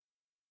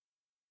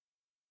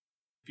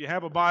you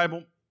have a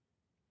Bible,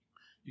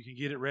 you can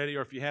get it ready,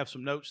 or if you have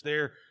some notes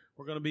there,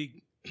 we're going to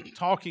be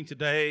talking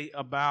today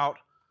about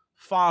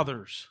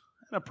fathers.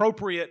 An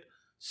appropriate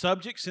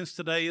subject since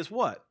today is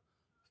what?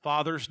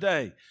 Father's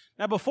Day.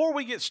 Now, before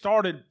we get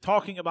started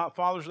talking about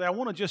Father's Day, I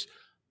want to just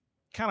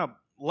kind of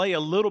lay a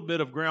little bit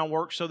of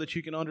groundwork so that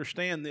you can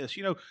understand this.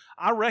 You know,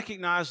 I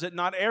recognize that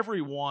not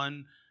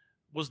everyone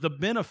was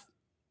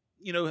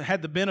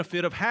had the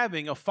benefit of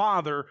having a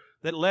father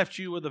that left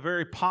you with a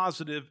very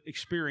positive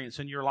experience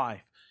in your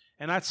life.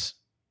 And that's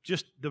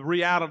just the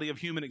reality of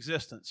human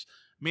existence.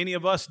 Many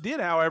of us did,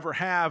 however,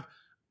 have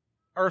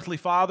earthly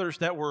fathers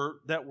that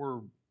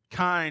were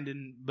kind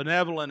and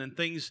benevolent, and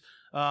things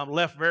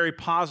left very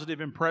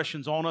positive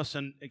impressions on us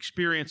and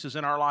experiences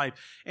in our life.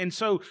 And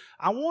so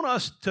I want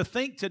us to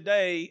think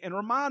today and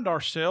remind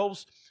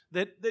ourselves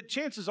that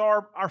chances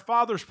are our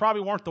fathers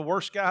probably weren't the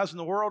worst guys in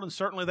the world, and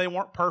certainly they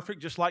weren't perfect,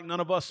 just like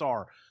none of us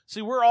are.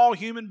 See, we're all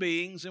human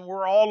beings, and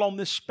we're all on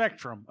this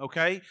spectrum,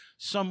 okay,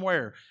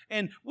 somewhere.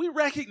 And we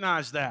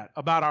recognize that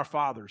about our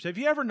fathers. Have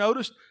you ever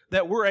noticed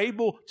that we're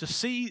able to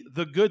see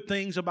the good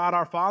things about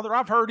our father?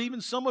 I've heard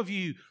even some of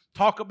you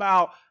talk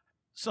about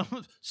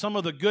some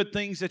of the good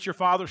things that your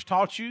fathers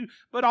taught you,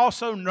 but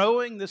also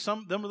knowing that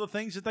some of the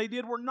things that they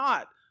did were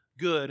not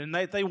good, and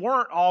they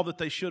weren't all that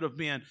they should have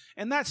been.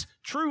 And that's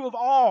true of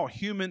all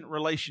human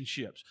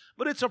relationships.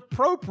 But it's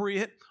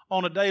appropriate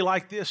on a day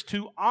like this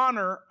to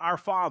honor our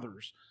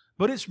fathers.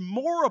 But it's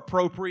more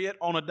appropriate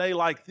on a day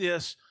like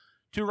this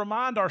to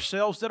remind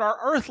ourselves that our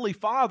earthly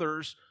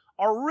fathers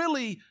are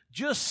really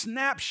just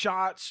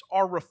snapshots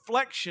or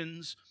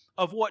reflections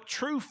of what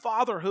true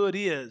fatherhood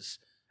is,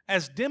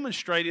 as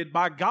demonstrated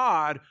by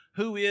God,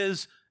 who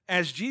is,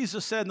 as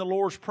Jesus said in the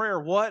Lord's Prayer,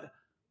 what?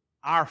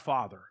 Our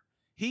Father.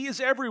 He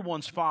is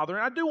everyone's Father.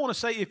 And I do want to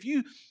say, if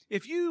you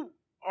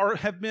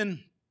have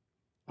been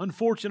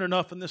unfortunate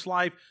enough in this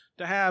life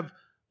to have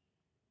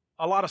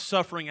a lot of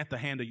suffering at the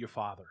hand of your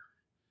father,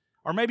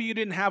 or maybe you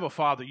didn't have a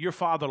father, your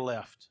father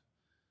left,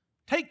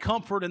 take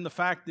comfort in the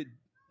fact that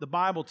the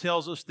Bible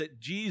tells us that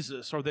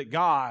Jesus, or that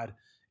God,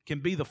 can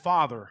be the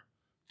Father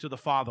to the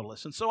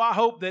fatherless. And so I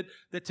hope that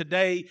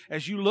today,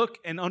 as you look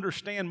and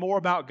understand more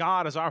about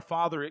God as our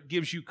Father, it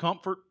gives you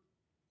comfort.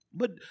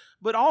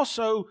 But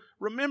also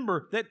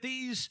remember that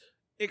these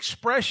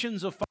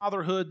expressions of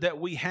fatherhood that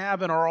we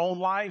have in our own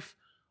life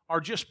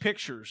are just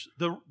pictures.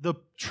 The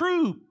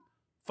true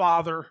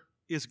Father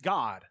is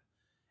God.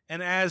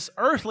 And as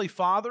earthly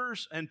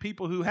fathers and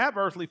people who have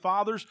earthly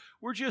fathers,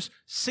 we're just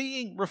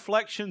seeing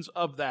reflections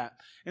of that.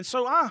 And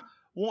so I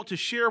want to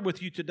share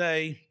with you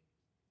today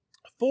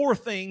 4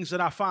 things that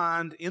I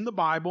find in the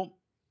Bible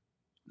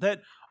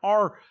that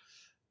are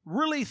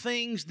really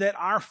things that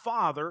our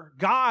Father,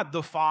 God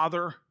the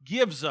Father,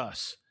 gives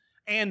us.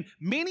 And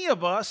many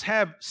of us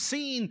have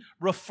seen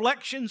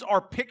reflections or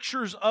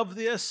pictures of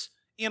this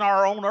in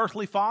our own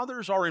earthly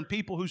fathers or in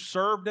people who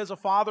served as a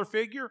father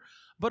figure.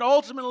 But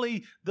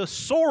ultimately, the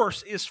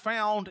source is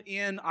found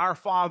in our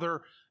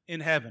Father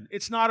in heaven.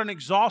 It's not an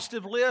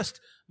exhaustive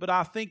list, but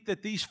I think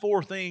that these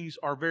 4 things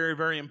are very,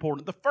 very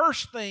important. The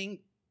first thing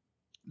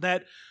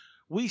that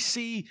we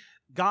see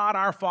God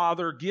our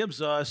Father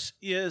gives us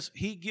is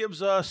He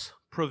gives us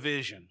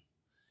provision.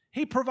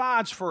 He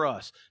provides for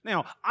us.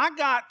 Now, I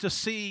got to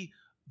see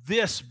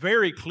this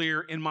very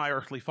clear in my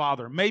earthly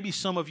father. Maybe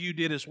some of you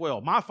did as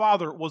well. My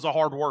father was a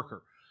hard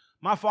worker.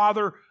 My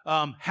father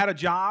had a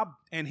job,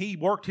 and he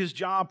worked his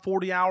job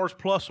 40 hours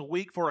plus a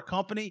week for a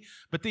company,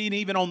 but then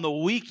even on the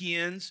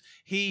weekends,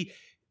 he,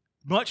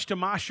 much to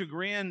my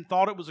chagrin,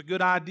 thought it was a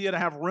good idea to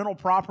have rental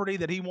property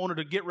that he wanted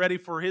to get ready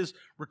for his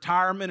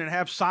retirement and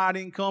have side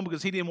income,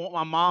 because he didn't want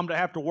my mom to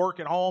have to work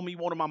at home. He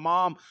wanted my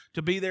mom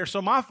to be there.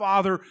 So my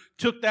father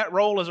took that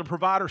role as a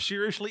provider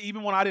seriously,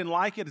 even when I didn't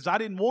like it, as I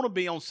didn't want to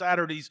be on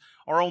Saturdays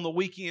or on the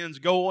weekends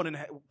going and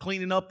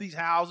cleaning up these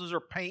houses or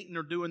painting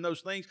or doing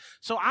those things.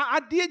 So I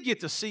did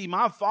get to see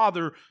my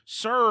father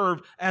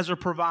serve as a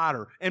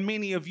provider, and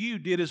many of you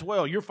did as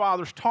well. Your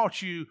fathers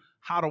taught you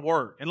how to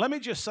work. And let me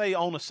just say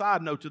on a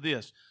side note to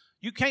this,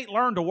 you can't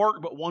learn to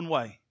work but one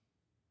way,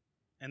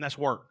 and that's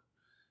work.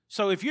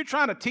 So if you're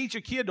trying to teach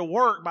a kid to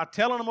work by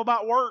telling them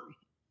about work,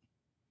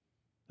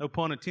 no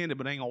pun intended,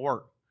 but it ain't going to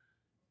work.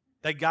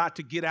 They got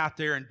to get out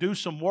there and do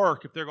some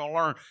work if they're going to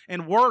learn.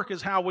 And work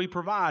is how we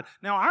provide.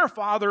 Now, our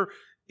Father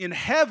in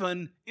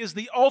heaven is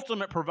the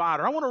ultimate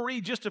provider. I want to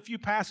read just a few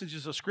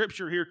passages of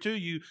Scripture here to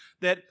you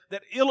that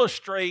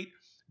illustrate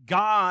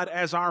God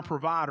as our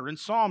provider. In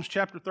Psalms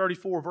chapter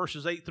 34,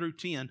 verses 8 through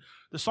 10,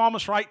 the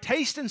psalmist writes,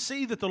 "Taste and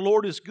see that the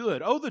Lord is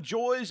good. Oh, the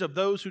joys of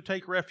those who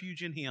take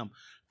refuge in Him.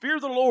 Fear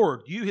the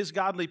Lord, you His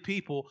godly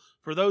people,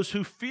 for those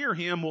who fear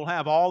Him will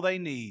have all they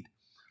need.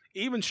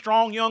 Even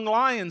strong young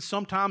lions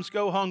sometimes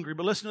go hungry."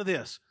 But listen to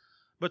this.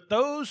 "But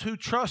those who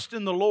trust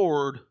in the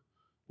Lord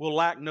will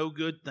lack no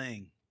good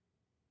thing."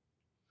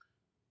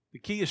 The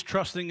key is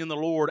trusting in the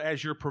Lord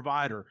as your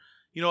provider.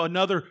 You know,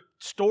 another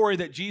story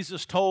that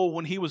Jesus told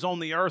when He was on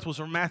the earth was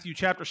from Matthew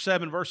chapter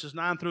 7, verses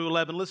 9 through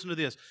 11. Listen to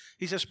this.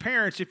 He says,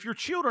 "Parents, if your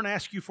children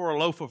ask you for a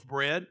loaf of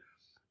bread,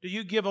 do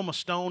you give them a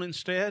stone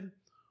instead?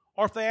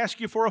 Or if they ask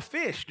you for a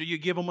fish, do you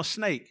give them a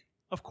snake?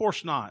 Of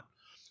course not.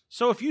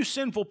 So if you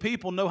sinful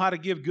people know how to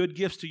give good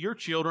gifts to your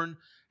children,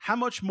 how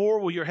much more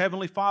will your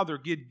Heavenly Father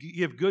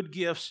give good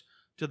gifts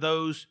to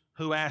those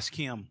who ask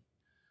Him?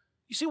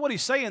 You see what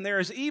He's saying there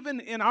is even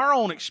in our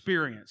own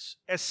experience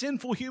as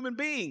sinful human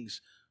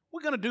beings,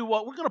 we're going to do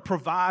what? We're going to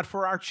provide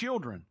for our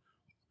children.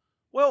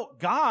 Well,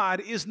 God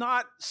is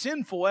not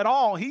sinful at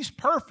all. He's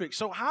perfect.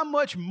 So how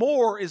much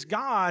more is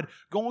God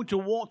going to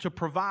want to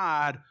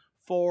provide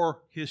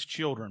for His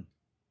children?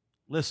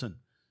 Listen,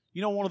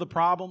 you know one of the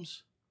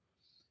problems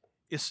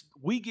is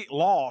we get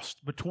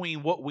lost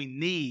between what we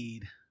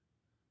need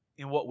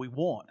and what we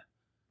want.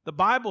 The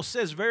Bible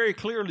says very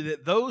clearly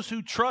that those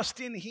who trust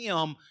in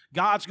Him,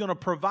 God's going to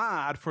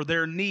provide for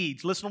their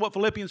needs. Listen to what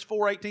Philippians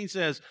 4:18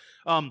 says.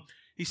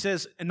 He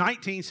says, and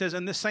 19 says,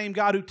 and this same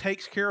God who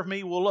takes care of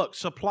me will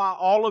supply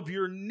all of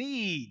your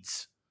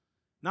needs,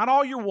 not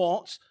all your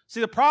wants. See,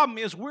 the problem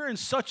is we're in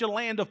such a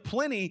land of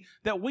plenty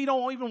that we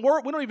don't even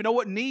know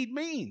what need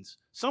means.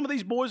 Some of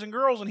these boys and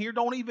girls in here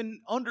don't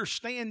even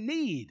understand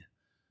need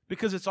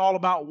because it's all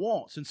about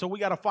wants. And so we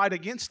got to fight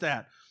against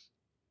that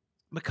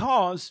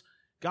because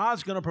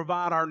God's going to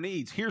provide our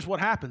needs. Here's what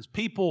happens.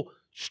 People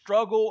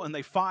struggle and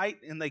they fight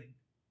and they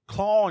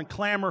claw and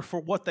clamor for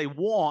what they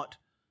want,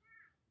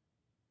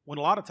 when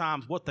a lot of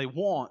times what they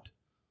want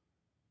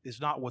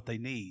is not what they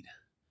need.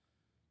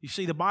 You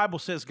see, the Bible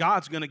says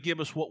God's going to give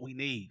us what we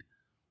need.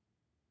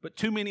 But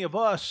too many of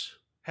us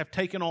have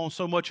taken on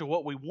so much of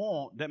what we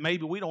want that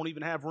maybe we don't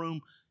even have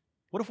room.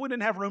 What if we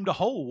didn't have room to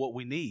hold what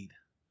we need?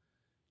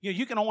 You know,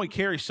 you can only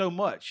carry so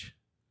much.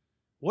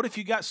 What if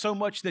you got so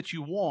much that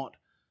you want,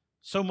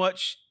 so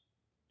much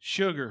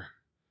sugar,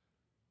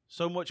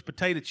 so much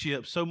potato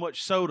chips, so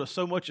much soda,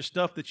 so much of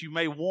stuff that you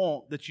may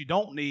want that you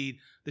don't need,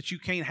 that you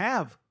can't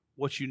have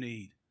what you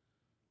need?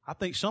 I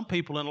think some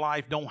people in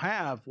life don't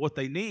have what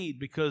they need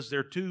because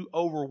they're too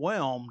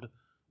overwhelmed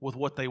with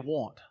what they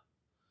want.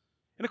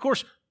 And of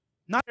course,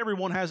 not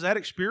everyone has that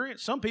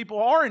experience. Some people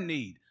are in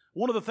need.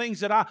 One of the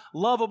things that I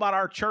love about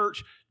our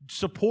church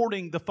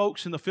supporting the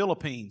folks in the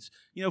Philippines,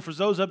 you know, for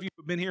those of you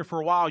who've been here for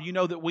a while, you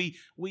know that we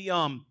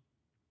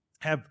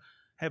have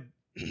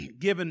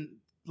given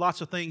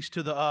lots of things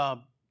to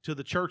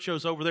the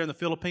churches over there in the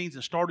Philippines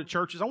and started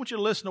churches. I want you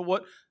to listen to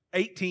what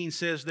 18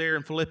 says there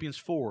in Philippians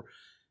 4.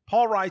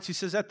 Paul writes, he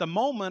says, at the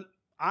moment,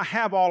 I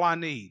have all I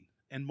need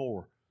and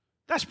more.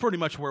 That's pretty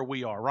much where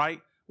we are, right?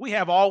 We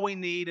have all we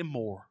need and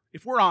more.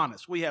 If we're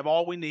honest, we have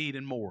all we need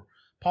and more.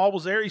 Paul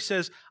was there. He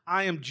says,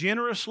 I am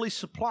generously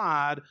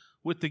supplied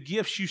with the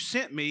gifts you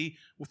sent me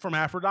from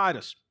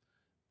Epaphroditus.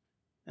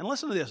 And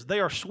listen to this. They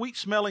are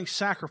sweet-smelling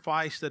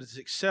sacrifice that is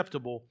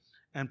acceptable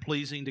and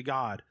pleasing to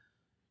God.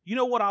 You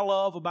know what I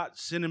love about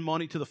sending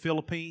money to the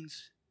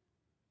Philippines?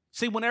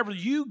 See, whenever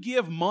you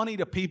give money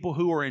to people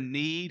who are in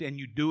need and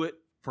you do it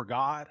for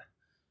God,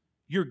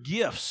 your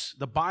gifts,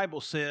 the Bible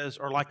says,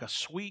 are like a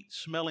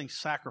sweet-smelling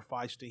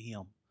sacrifice to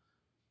Him.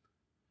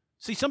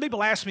 See, some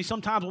people ask me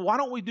sometimes, well, why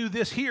don't we do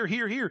this here?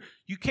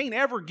 You can't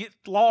ever get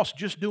lost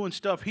just doing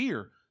stuff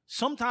here.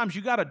 Sometimes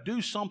you got to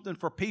do something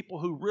for people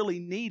who really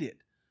need it.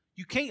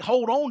 You can't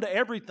hold on to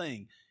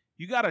everything.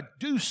 You got to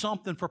do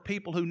something for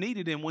people who need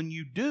it. And when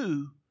you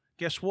do,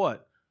 guess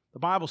what? The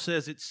Bible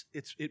says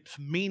it's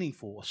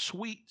meaningful, a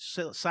sweet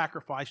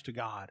sacrifice to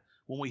God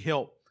when we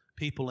help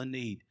people in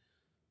need.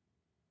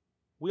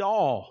 We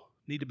all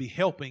need to be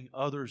helping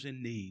others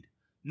in need,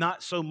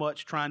 not so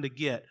much trying to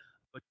get,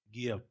 but to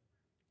give.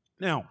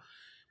 Now,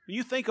 when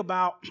you think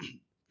about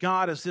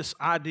God as this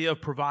idea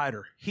of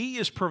provider, He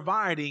is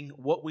providing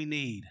what we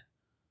need,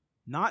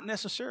 not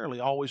necessarily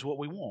always what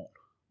we want,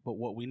 but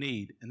what we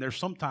need. And there's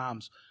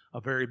sometimes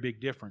a very big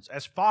difference.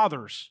 As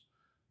fathers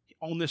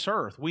on this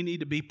earth, we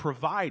need to be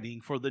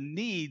providing for the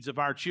needs of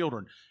our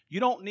children. You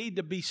don't need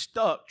to be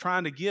stuck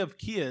trying to give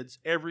kids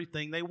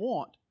everything they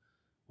want.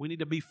 We need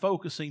to be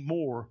focusing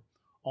more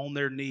on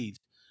their needs.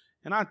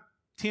 And I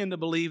tend to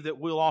believe that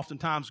we'll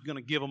oftentimes going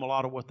to give them a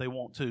lot of what they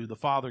want to. The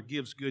Father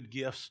gives good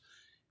gifts.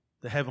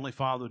 The Heavenly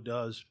Father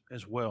does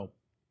as well.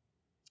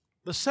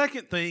 The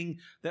second thing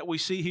that we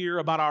see here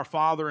about our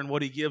Father and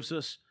what He gives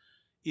us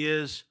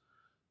is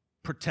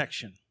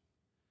protection.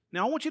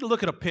 Now, I want you to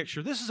look at a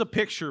picture. This is a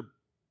picture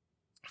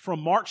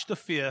from March the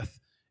 5th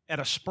at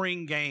a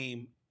spring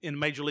game in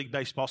Major League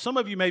Baseball. Some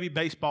of you may be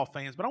baseball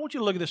fans, but I want you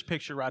to look at this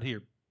picture right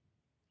here.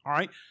 All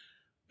right?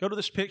 Go to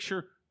this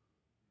picture.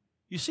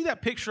 You see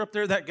that picture up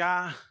there, that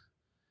guy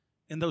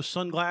in those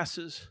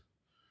sunglasses?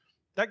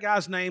 That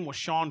guy's name was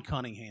Sean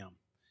Cunningham.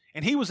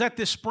 And he was at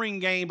this spring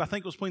game, I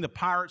think it was between the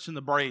Pirates and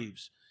the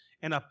Braves.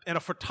 And a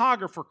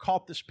photographer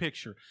caught this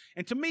picture.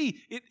 And to me,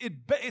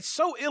 it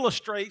so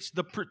illustrates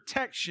the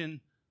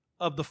protection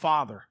of the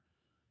Father.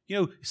 You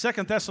know,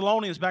 2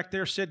 Thessalonians back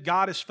there said,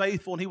 God is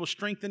faithful and He will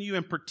strengthen you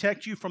and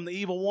protect you from the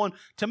evil one.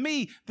 To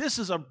me, this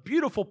is a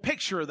beautiful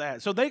picture of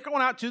that. So they're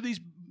going out to these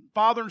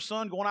father and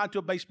son going out to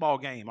a baseball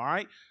game, all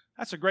right?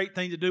 That's a great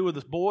thing to do with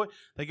this boy.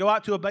 They go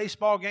out to a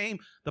baseball game.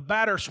 The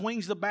batter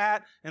swings the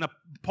bat, and a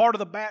part of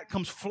the bat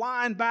comes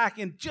flying back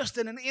in just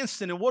in an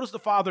instant. And what does the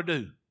father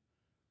do?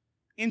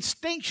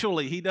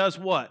 instinctually, he does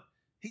what?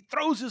 He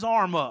throws his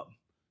arm up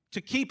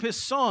to keep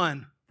his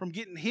son from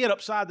getting hit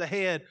upside the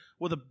head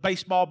with a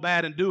baseball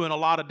bat and doing a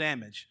lot of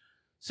damage.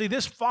 See,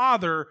 this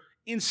father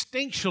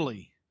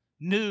instinctually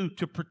knew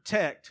to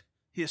protect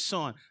his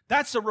son.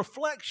 That's a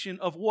reflection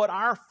of what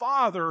our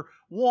Father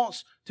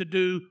wants to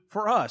do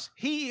for us.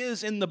 He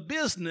is in the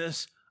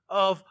business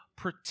of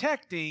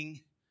protecting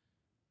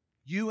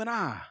you and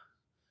I.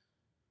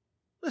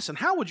 Listen,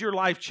 how would your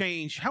life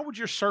change? How would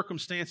your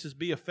circumstances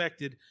be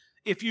affected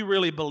if you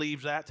really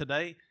believe that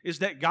today? Is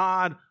that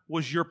God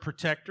was your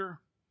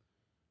protector?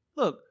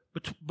 Look,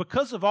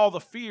 because of all the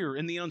fear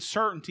and the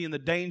uncertainty and the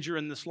danger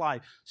in this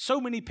life, so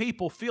many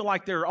people feel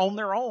like they're on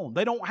their own.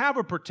 They don't have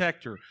a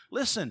protector.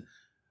 Listen,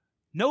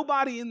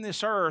 nobody in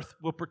this earth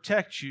will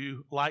protect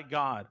you like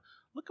God.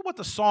 Look at what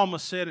the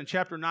psalmist said in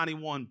chapter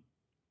 91,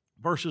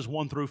 verses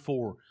 1 through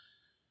 4. It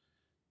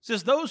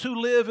says, "Those who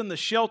live in the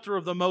shelter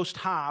of the Most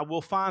High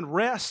will find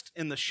rest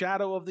in the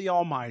shadow of the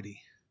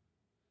Almighty."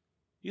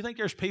 You think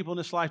there's people in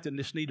this life that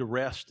just need to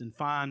rest and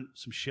find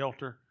some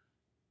shelter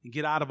and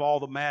get out of all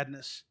the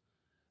madness?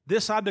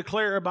 "This I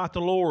declare about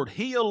the Lord.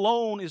 He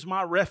alone is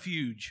my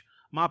refuge,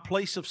 my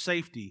place of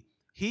safety.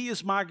 He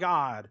is my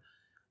God,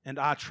 and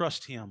I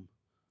trust Him.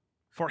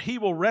 For He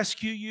will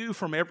rescue you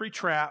from every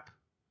trap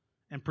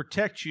and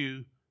protect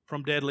you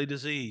from deadly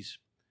disease.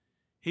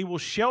 He will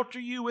shelter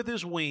you with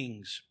His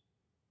wings.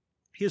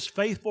 His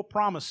faithful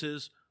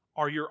promises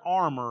are your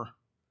armor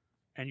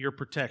and your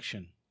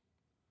protection."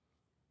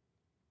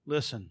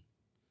 Listen,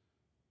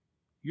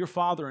 your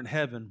Father in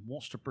heaven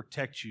wants to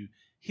protect you.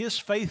 His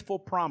faithful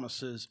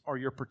promises are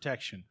your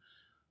protection.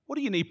 What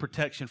do you need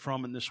protection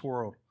from in this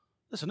world?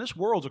 Listen, this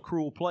world's a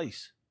cruel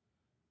place.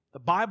 The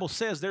Bible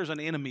says there's an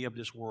enemy of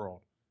this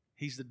world.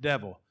 He's the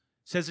devil.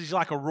 It says he's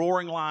like a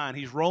roaring lion.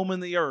 He's roaming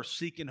the earth,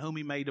 seeking whom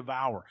he may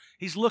devour.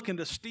 He's looking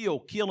to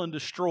steal, kill, and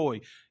destroy.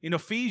 In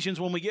Ephesians,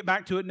 when we get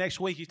back to it next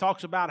week, he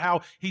talks about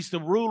how he's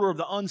the ruler of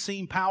the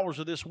unseen powers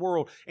of this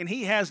world, and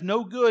he has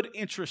no good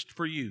interest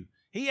for you.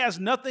 He has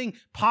nothing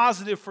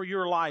positive for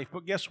your life.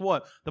 But guess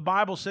what? The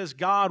Bible says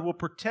God will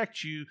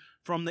protect you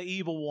from the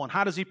evil one.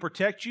 How does He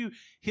protect you?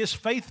 His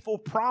faithful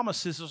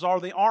promises are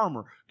the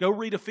armor. Go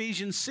read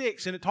Ephesians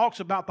 6, and it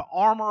talks about the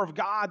armor of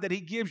God that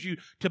He gives you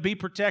to be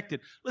protected.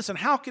 Listen,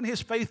 how can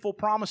His faithful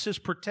promises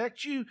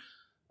protect you?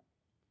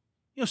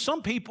 You know,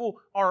 some people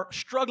are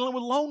struggling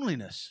with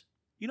loneliness.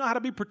 You know how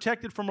to be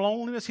protected from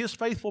loneliness? His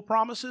faithful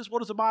promises. What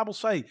does the Bible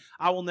say?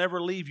 "I will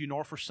never leave you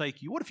nor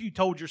forsake you." What if you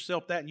told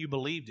yourself that and you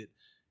believed it?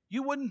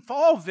 You wouldn't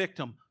fall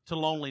victim to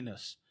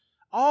loneliness.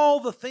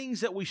 All the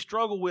things that we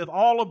struggle with,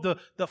 all of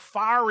the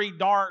fiery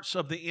darts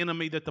of the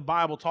enemy that the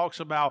Bible talks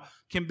about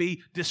can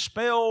be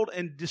dispelled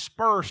and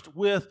dispersed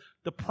with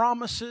the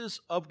promises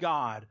of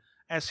God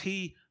as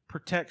He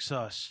protects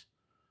us.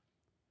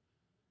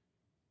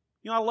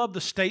 You know, I love the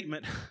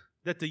statement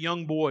that the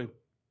young boy,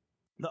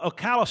 the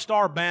Ocala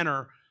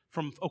Star-Banner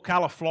from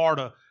Ocala,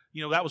 Florida,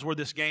 you know, that was where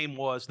this game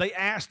was. They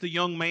asked the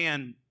young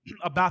man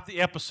about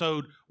the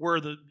episode where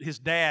his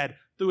dad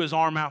threw his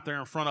arm out there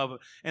in front of it.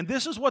 And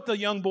this is what the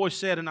young boy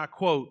said, and I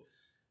quote,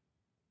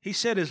 he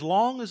said, "As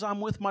long as I'm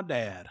with my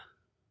dad,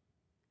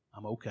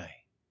 I'm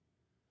okay."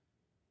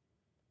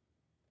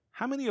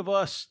 How many of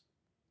us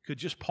could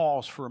just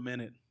pause for a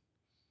minute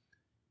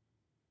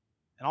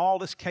and all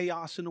this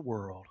chaos in the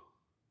world,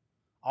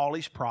 all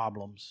these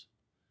problems,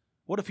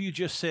 what if you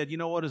just said, "You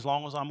know what, as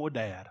long as I'm with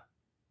Dad,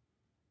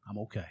 I'm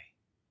okay"?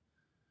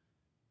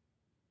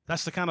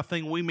 That's the kind of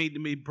thing we need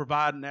to be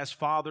providing as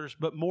fathers,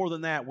 but more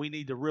than that, we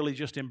need to really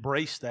just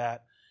embrace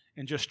that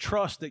and just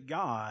trust that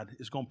God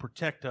is going to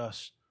protect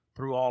us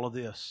through all of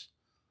this.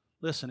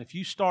 Listen, if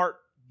you start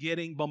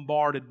getting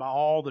bombarded by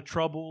all the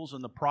troubles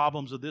and the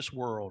problems of this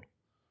world,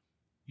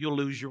 you'll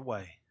lose your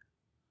way.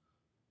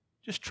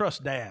 Just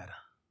trust Dad,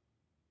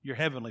 your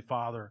Heavenly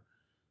Father.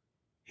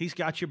 He's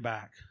got your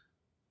back,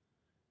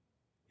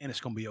 and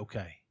it's going to be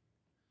okay.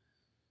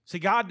 See,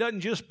 God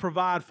doesn't just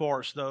provide for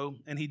us, though,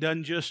 and He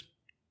doesn't just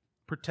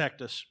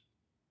protect us.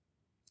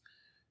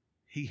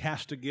 He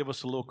has to give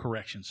us a little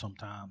correction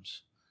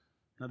sometimes.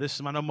 Now,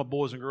 I know my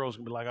boys and girls are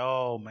going to be like,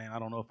 "Oh, man, I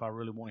don't know if I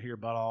really want to hear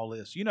about all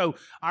this." You know,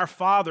 our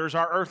fathers,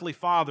 our earthly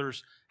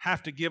fathers,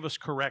 have to give us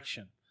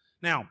correction.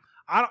 Now,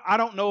 I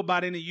don't know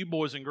about any of you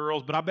boys and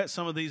girls, but I bet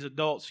some of these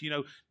adults, you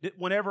know,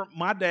 whenever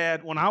my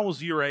dad, when I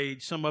was your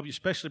age, some of you,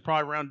 especially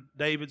probably around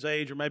David's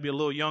age or maybe a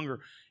little younger,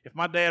 if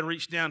my dad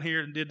reached down here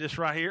and did this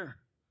right here,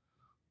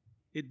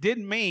 it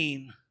didn't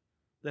mean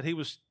that he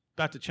was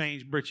about to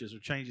change britches or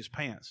change his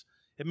pants.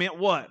 It meant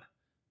what?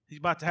 He's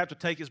about to have to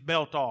take his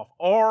belt off.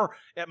 Or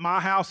at my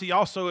house, he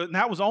also, and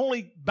that was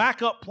only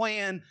backup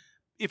plan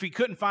if he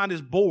couldn't find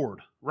his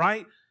board,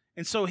 right?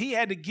 And so he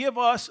had to give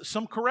us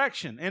some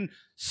correction. And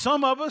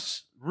some of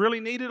us really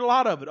needed a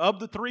lot of it. Of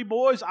the three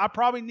boys, I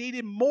probably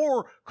needed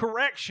more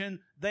correction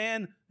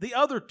than the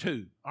other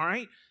two, all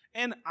right?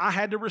 And I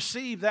had to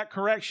receive that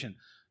correction.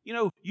 You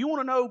know, you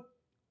want to know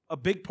a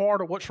big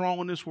part of what's wrong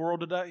in this world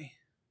today?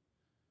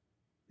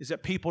 Is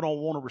that people don't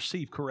want to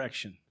receive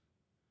correction.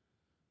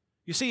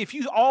 You see, if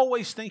you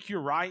always think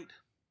you're right,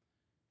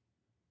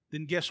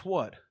 then guess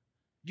what?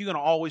 You're going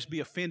to always be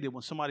offended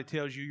when somebody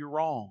tells you you're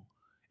wrong,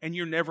 and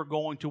you're never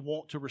going to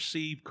want to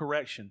receive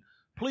correction.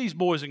 Please,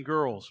 boys and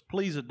girls,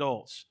 please,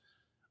 adults,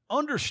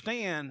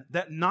 understand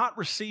that not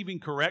receiving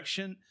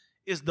correction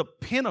is the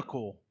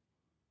pinnacle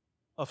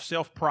of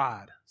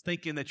self-pride,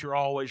 thinking that you're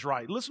always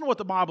right. Listen to what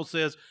the Bible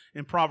says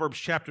in Proverbs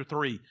chapter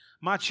 3.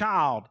 My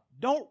child,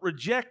 don't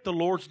reject the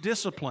Lord's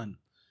discipline,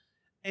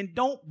 and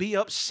don't be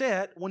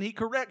upset when He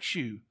corrects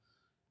you.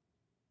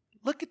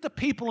 Look at the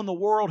people in the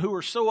world who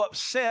are so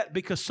upset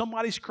because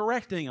somebody's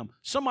correcting them.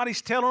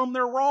 Somebody's telling them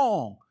they're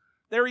wrong.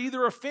 They're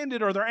either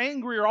offended or they're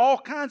angry or all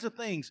kinds of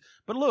things.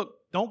 But look,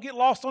 don't get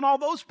lost on all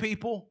those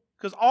people,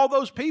 because all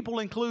those people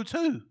includes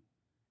who?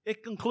 It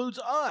includes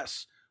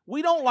us.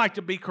 We don't like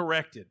to be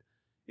corrected.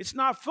 It's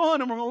not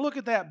fun, and we're going to look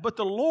at that. But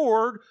the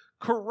Lord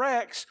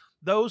corrects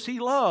those He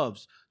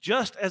loves,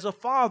 just as a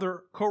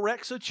father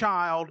corrects a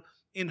child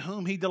in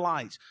whom He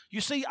delights.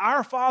 You see,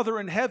 our Father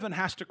in heaven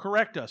has to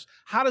correct us.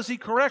 How does He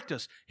correct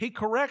us? He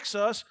corrects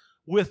us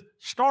with,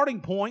 starting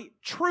point,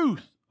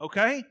 truth,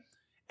 okay?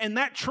 And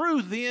that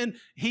truth, then,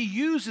 He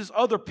uses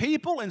other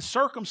people and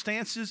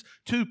circumstances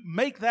to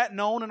make that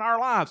known in our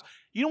lives.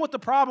 You know what the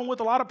problem with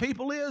a lot of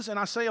people is? And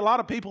I say a lot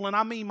of people, and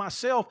I mean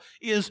myself,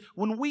 is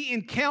when we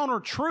encounter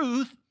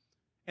truth,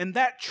 and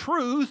that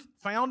truth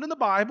found in the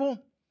Bible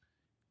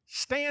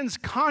stands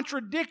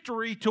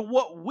contradictory to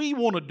what we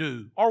want to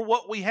do or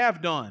what we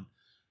have done.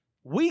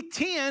 We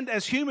tend,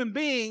 as human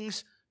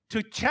beings,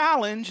 to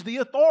challenge the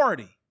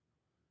authority.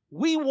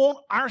 We want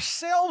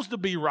ourselves to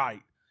be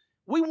right.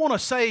 We want to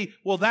say,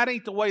 well, that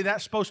ain't the way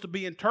that's supposed to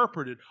be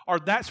interpreted, or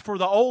that's for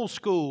the old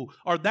school,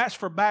 or that's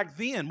for back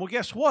then. Well,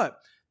 guess what?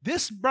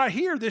 This right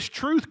here, this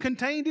truth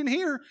contained in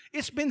here,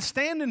 it's been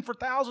standing for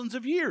thousands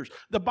of years.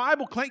 The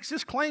Bible makes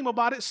this claim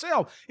about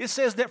itself. It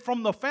says that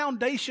from the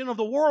foundation of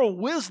the world,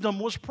 wisdom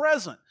was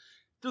present.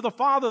 Through the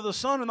Father, the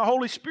Son, and the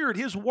Holy Spirit,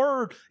 His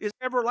Word is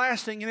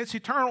everlasting and it's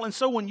eternal. And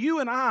so when you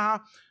and I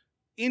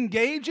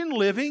engage in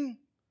living,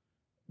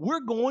 we're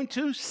going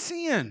to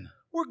sin.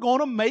 We're going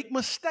to make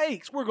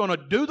mistakes. We're going to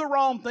do the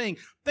wrong thing,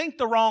 think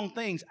the wrong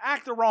things,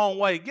 act the wrong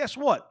way. Guess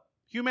what?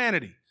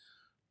 Humanity.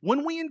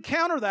 When we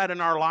encounter that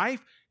in our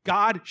life,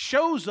 God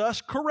shows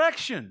us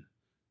correction.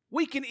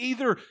 We can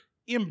either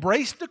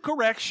embrace the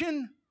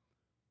correction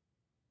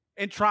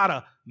and try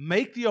to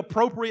make the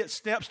appropriate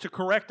steps to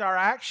correct our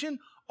action,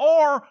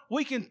 or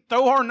we can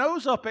throw our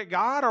nose up at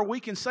God, or we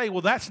can say, well,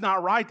 that's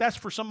not right, that's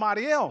for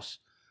somebody else.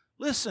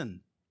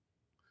 Listen,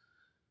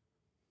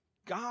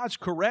 God's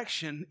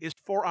correction is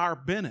for our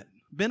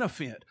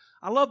benefit.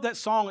 I love that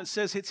song. It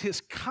says it's His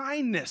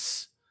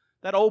kindness,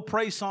 that old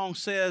praise song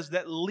says,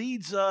 that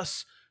leads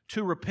us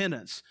to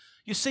repentance.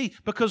 You see,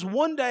 because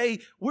one day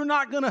we're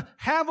not going to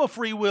have a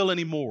free will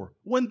anymore.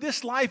 When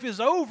this life is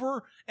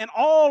over and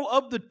all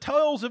of the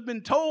tales have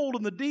been told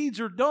and the deeds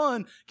are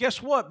done,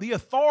 guess what? The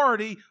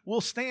authority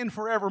will stand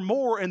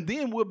forevermore, and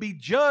then we'll be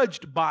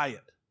judged by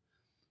it.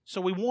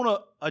 So we want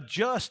to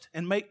adjust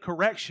and make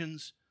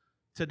corrections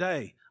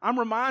today. I'm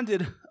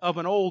reminded of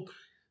an old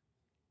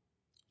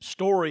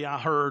story I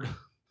heard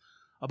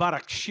about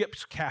a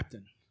ship's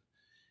captain.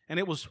 And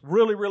it was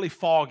really, really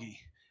foggy.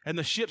 And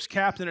the ship's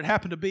captain, it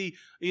happened to be,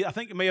 I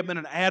think it may have been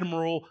an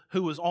admiral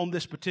who was on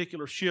this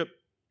particular ship.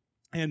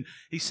 And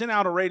he sent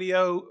out a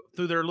radio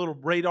through their little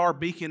radar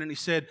beacon, and he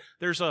said,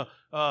 there's a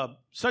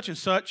such and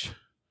such.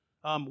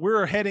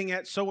 We're heading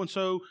at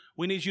so-and-so.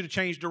 We need you to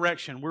change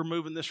direction. We're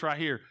moving this right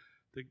here.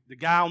 The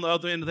guy on the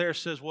other end of there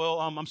says,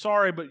 well, I'm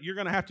sorry, but you're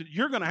going to have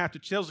to,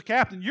 tells the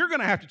captain, you're going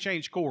to have to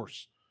change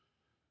course.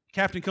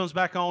 Captain comes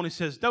back on, he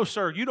says, no,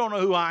 sir, you don't know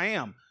who I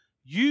am.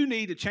 You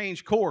need to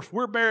change course.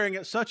 We're bearing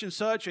at such and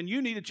such, and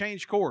you need to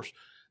change course.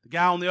 The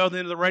guy on the other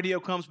end of the radio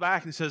comes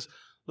back and says,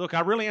 look,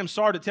 I really am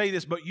sorry to tell you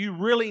this, but you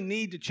really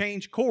need to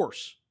change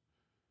course.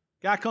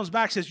 Guy comes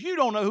back and says, you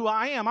don't know who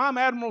I am. I'm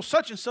Admiral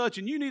such and such,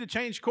 and you need to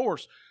change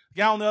course.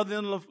 The guy on the other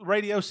end of the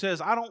radio says,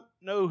 I don't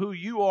know who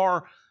you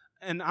are,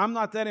 and I'm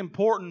not that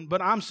important,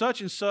 but I'm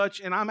such and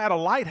such, and I'm at a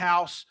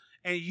lighthouse,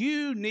 and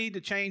you need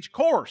to change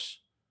course.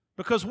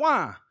 Because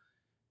why?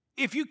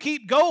 If you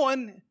keep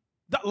going,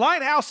 the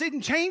lighthouse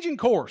isn't changing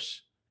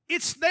course.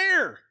 It's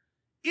there.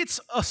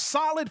 It's a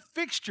solid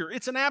fixture.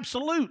 It's an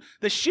absolute.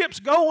 The ship's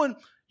going.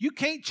 You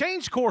can't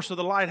change course of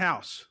the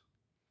lighthouse.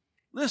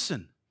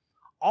 Listen,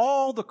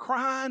 all the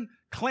crying,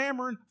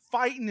 clamoring,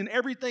 fighting, and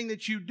everything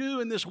that you do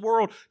in this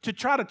world to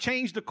try to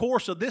change the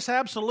course of this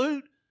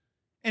absolute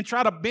and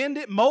try to bend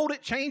it, mold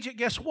it, change it,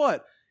 guess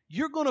what?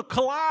 You're going to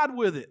collide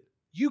with it.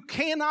 You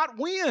cannot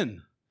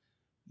win.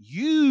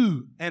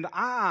 You and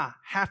I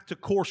have to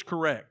course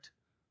correct.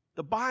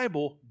 The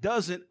Bible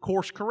doesn't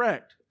course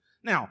correct.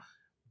 Now,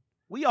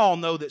 we all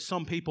know that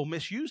some people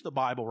misuse the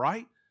Bible,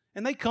 right?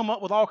 And they come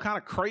up with all kind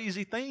of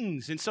crazy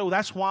things. And so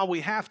that's why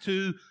we have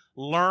to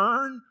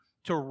learn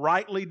to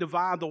rightly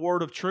divide the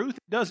word of truth.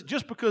 It doesn't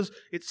just because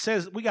it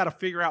says we got to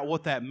figure out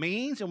what that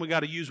means and we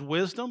got to use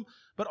wisdom.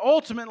 But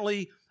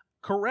ultimately,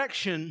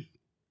 correction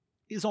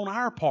is on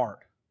our part.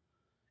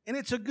 And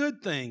it's a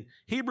good thing.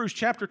 Hebrews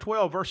chapter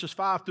 12, verses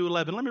 5 through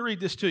 11. Let me read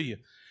this to you.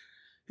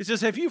 It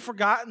says, have you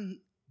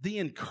forgotten the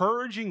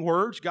encouraging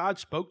words God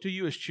spoke to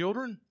you as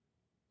children?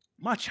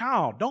 My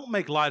child, don't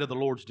make light of the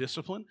Lord's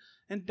discipline,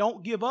 and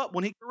don't give up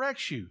when He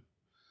corrects you.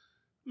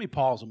 Let me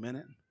pause a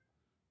minute.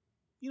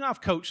 You know,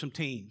 I've coached some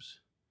teams.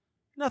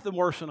 Nothing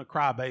worse than a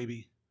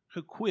crybaby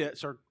who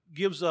quits or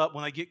gives up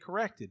when they get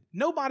corrected.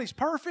 Nobody's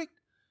perfect.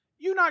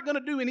 You're not going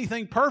to do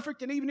anything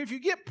perfect, and even if you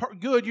get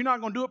good, you're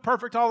not going to do it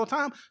perfect all the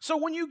time. So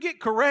when you get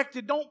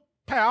corrected, don't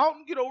pout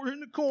and get over in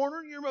the corner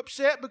and you're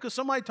upset because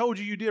somebody told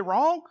you did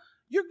wrong.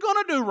 You're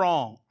going to do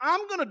wrong.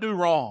 I'm going to do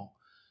wrong.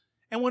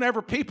 And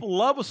whenever people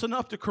love us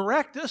enough to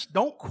correct us,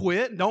 don't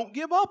quit and don't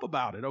give up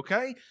about it,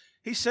 okay?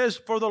 He says,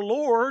 for the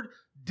Lord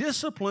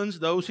disciplines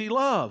those He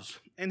loves,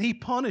 and He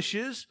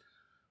punishes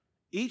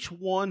each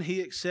one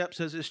He accepts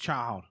as His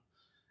child.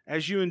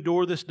 As you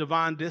endure this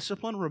divine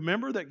discipline,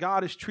 remember that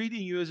God is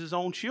treating you as His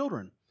own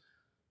children.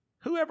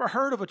 Who ever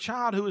heard of a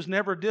child who was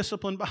never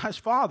disciplined by his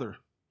father?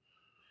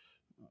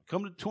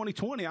 Come to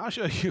 2020, I'll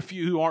show you a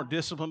few who aren't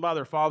disciplined by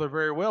their father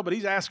very well, but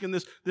he's asking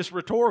this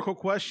rhetorical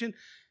question.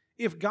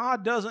 If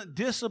God doesn't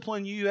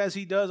discipline you as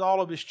He does all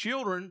of His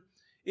children,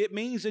 it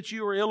means that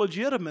you are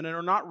illegitimate and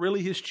are not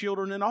really His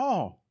children at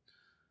all.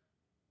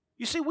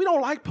 You see, we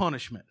don't like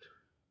punishment.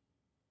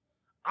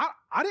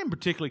 I didn't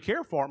particularly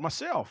care for it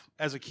myself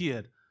as a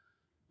kid.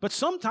 But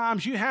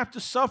sometimes you have to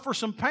suffer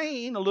some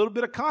pain, a little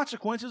bit of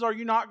consequences, or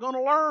you're not going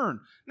to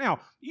learn. Now,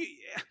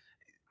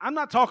 I'm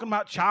not talking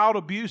about child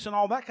abuse and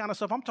all that kind of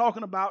stuff. I'm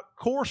talking about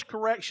course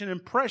correction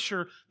and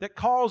pressure that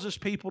causes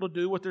people to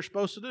do what they're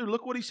supposed to do.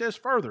 Look what he says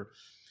further.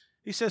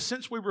 He says,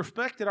 since we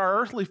respected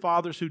our earthly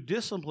fathers who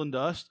disciplined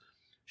us,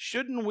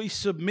 shouldn't we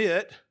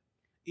submit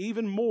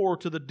even more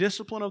to the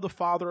discipline of the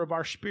Father of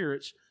our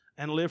spirits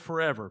and live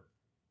forever?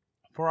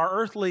 For our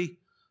earthly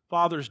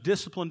fathers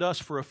disciplined us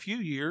for a few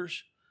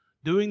years,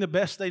 doing the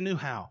best they knew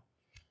how.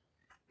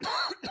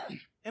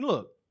 And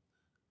look,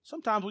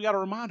 sometimes we got to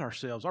remind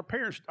ourselves,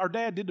 our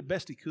dad did the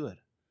best he could.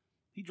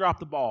 He dropped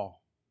the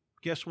ball.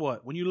 Guess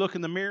what? When you look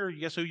in the mirror,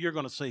 guess who you're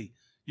going to see?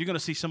 You're going to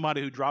see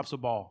somebody who drops a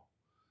ball.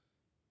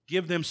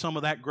 Give them some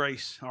of that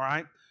grace, all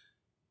right?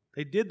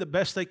 They did the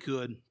best they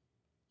could,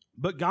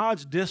 but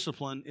God's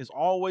discipline is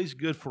always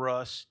good for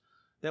us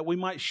that we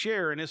might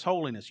share in His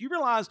holiness. You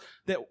realize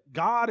that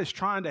God is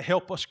trying to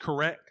help us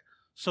correct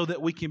so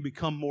that we can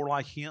become more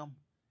like Him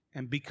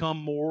and become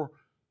more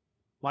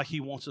like He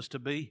wants us to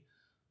be.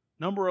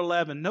 Number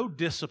 11, no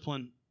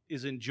discipline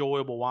is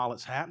enjoyable while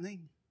it's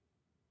happening.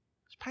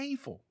 It's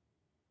painful.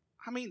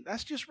 I mean,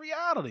 that's just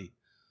reality.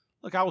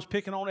 Look, I was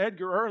picking on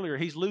Edgar earlier.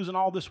 He's losing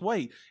all this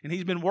weight, and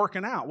he's been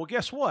working out. Well,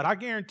 guess what? I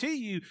guarantee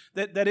you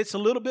that it's a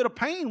little bit of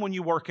pain when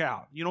you work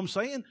out. You know what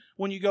I'm saying?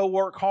 When you go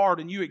work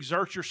hard and you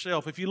exert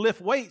yourself. If you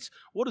lift weights,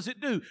 what does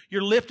it do?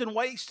 You're lifting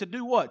weights to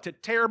do what? To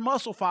tear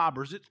muscle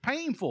fibers. It's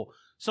painful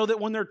so that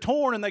when they're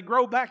torn and they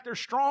grow back, they're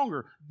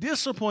stronger.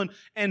 Discipline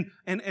and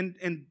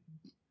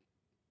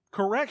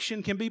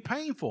correction can be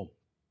painful.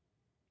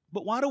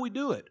 But why do we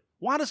do it?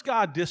 Why does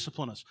God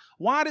discipline us?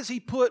 Why does He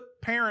put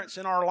parents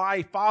in our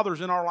life,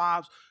 fathers in our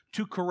lives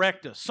to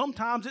correct us?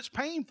 Sometimes it's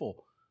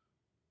painful.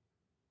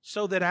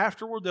 So that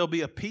afterward there'll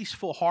be a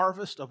peaceful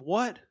harvest of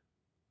what?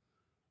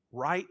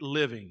 Right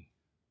living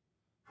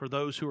for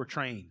those who are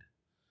trained.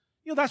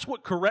 You know, that's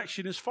what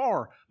correction is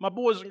for. My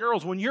boys and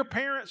girls, when your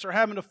parents are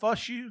having to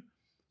fuss you,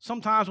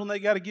 sometimes when they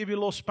got to give you a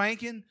little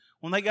spanking,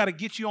 when they got to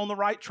get you on the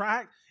right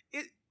track,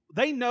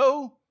 they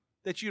know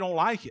that you don't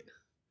like it.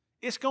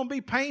 It's going to be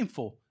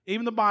painful.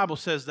 Even the Bible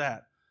says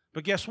that.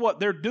 But guess what?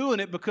 They're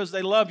doing it because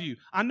they love you.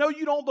 I know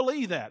you don't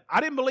believe that.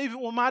 I didn't believe it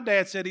when my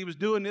dad said he was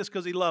doing this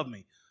because he loved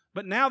me.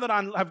 But now that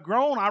I have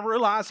grown, I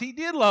realize he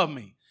did love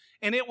me.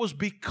 And it was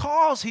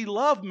because he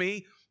loved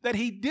me that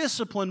he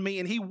disciplined me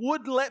and he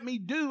wouldn't let me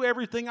do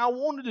everything I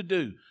wanted to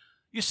do.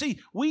 You see,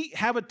 we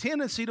have a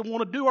tendency to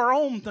want to do our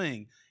own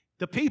thing.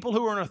 The people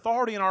who are in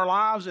authority in our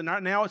lives, and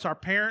now it's our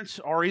parents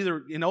or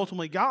and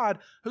ultimately God,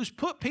 who's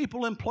put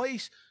people in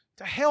place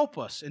to help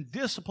us and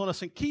discipline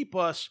us and keep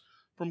us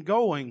from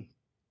going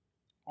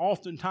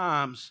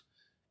oftentimes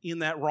in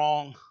that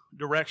wrong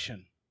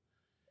direction.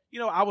 You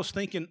know, I was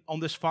thinking on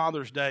this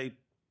Father's Day,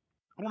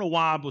 I don't know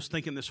why I was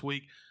thinking this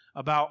week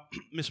about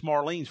Miss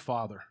Marlene's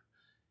father.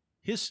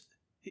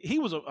 He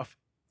was,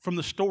 from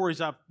the stories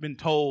I've been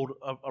told,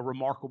 a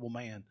remarkable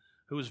man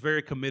who was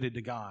very committed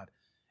to God.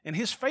 And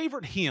his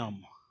favorite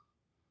hymn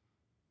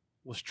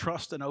was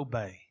Trust and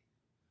Obey.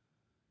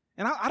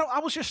 And I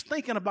was just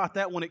thinking about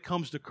that when it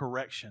comes to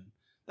correction.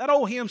 That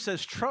old hymn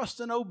says, trust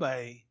and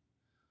obey,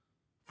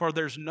 for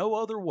there's no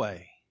other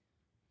way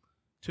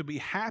to be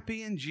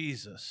happy in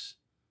Jesus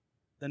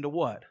than to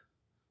what?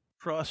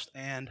 Trust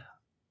and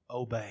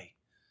obey.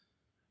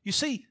 You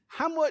see,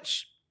 how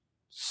much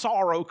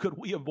sorrow could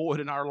we avoid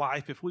in our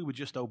life if we would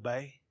just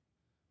obey?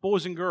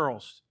 Boys and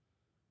girls,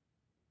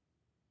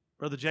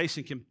 Brother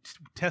Jason can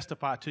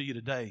testify to you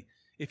today.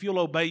 If you'll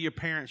obey your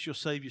parents, you'll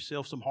save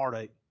yourself some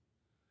heartache.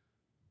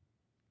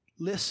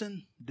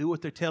 Listen, do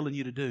what they're telling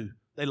you to do.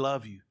 They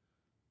love you.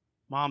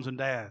 Moms and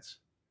dads,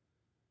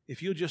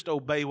 if you'll just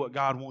obey what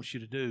God wants you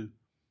to do,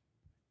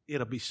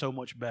 it'll be so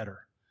much better.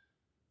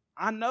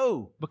 I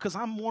know, because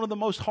I'm one of the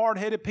most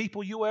hard-headed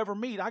people you'll ever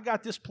meet. I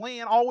got this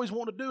plan, always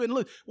want to do it. And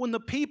look, when the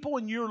people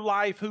in your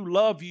life who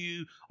love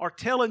you are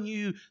telling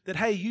you that,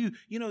 hey,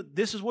 you know,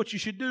 this is what you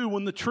should do,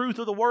 when the truth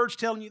of the Word's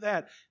telling you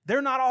that,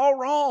 they're not all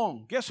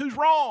wrong. Guess who's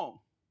wrong?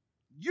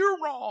 You're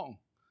wrong.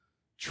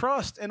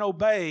 Trust and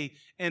obey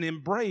and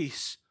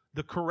embrace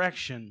the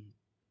correction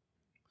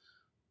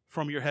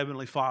from your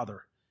Heavenly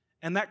Father.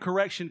 And that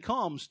correction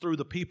comes through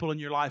the people in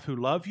your life who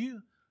love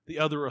you, the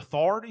other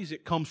authorities.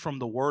 It comes from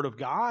the Word of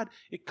God.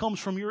 It comes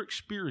from your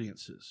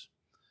experiences.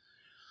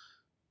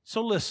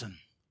 So listen,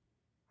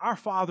 our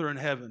Father in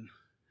heaven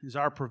is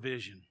our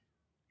provision.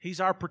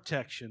 He's our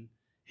protection.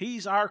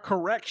 He's our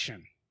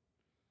correction.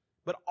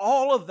 But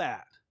all of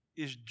that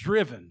is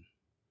driven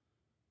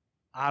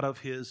out of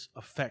His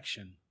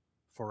affection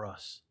for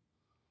us.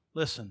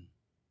 Listen,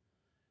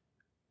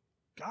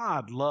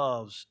 God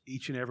loves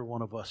each and every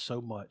one of us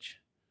so much.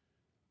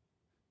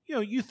 You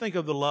know, you think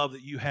of the love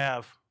that you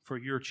have for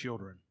your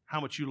children,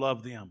 how much you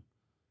love them.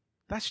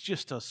 That's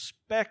just a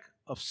speck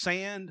of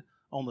sand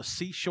on the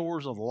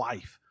seashores of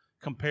life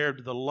compared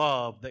to the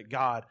love that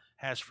God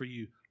has for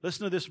you.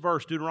 Listen to this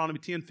verse, Deuteronomy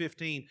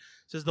 10:15. It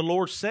says, the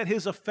Lord set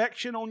His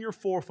affection on your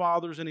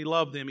forefathers, and He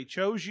loved them. He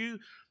chose you,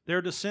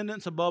 their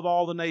descendants, above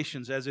all the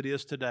nations, as it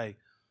is today.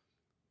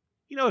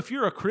 You know, if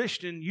you're a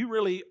Christian, you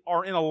really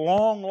are in a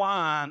long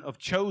line of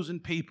chosen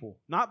people,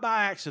 not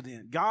by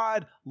accident.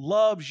 God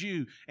loves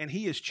you, and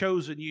He has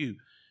chosen you.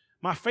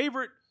 My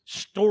favorite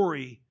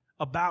story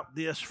about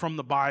this from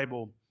the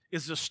Bible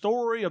is the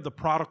story of the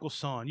prodigal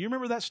son. You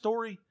remember that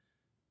story?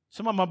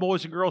 Some of my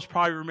boys and girls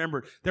probably remember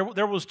it.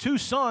 There was two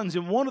sons,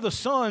 and one of the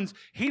sons,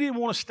 he didn't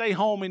want to stay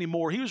home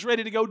anymore. He was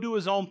ready to go do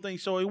his own thing.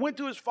 So he went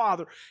to his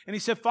father, and he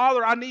said,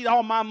 Father, I need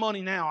all my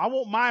money now. I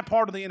want my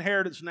part of the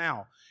inheritance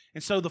now.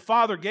 And so the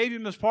father gave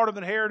him his part of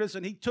the inheritance,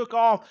 and he took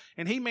off,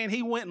 and he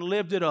went and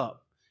lived it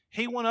up.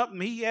 He went up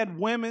and he had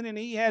women and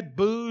he had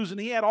booze and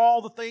he had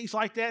all the things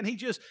like that, and he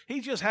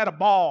just had a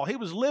ball. He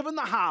was living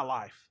the high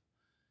life.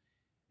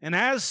 And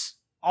as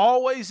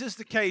always is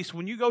the case,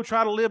 when you go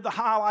try to live the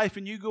high life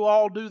and you go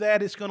all do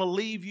that, it's going to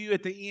leave you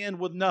at the end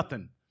with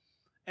nothing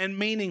and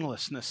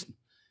meaninglessness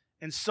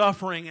and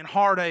suffering and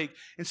heartache.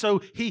 And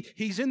so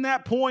he's in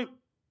that point.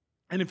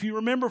 And if you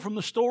remember from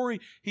the story,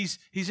 he's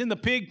in the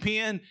pig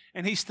pen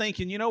and he's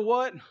thinking, you know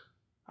what?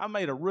 I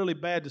made a really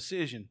bad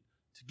decision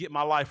to get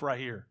my life right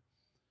here.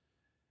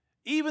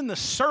 Even the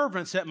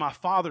servants at my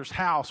father's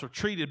house are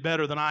treated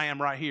better than I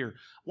am right here.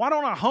 Why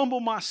don't I humble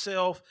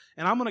myself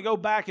and I'm going to go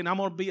back and I'm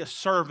going to be a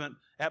servant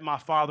at my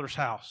father's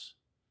house?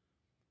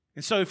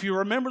 And so if you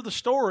remember the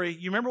story,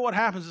 you remember what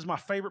happens is my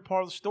favorite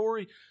part of the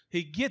story.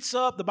 He gets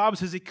up, the Bible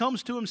says he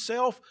comes to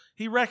himself,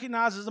 he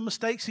recognizes the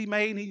mistakes he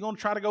made and he's going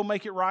to try to go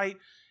make it right.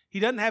 He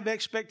doesn't have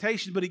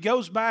expectations, but he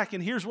goes back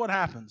and here's what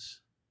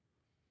happens.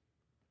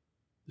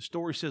 The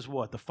story says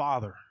what? The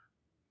father.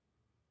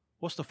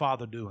 What's the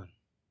father doing?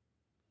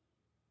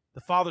 The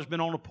father's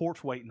been on the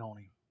porch waiting on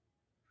him.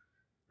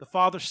 The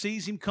father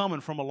sees him coming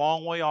from a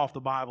long way off,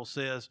 the Bible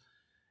says.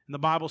 And the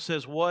Bible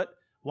says what?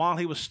 While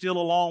he was still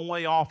a long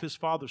way off, his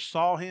father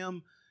saw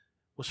him,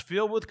 was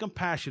filled with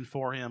compassion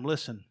for him.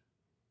 Listen,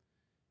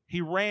 he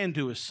ran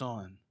to his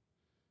son.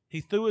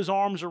 He threw his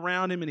arms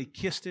around him and he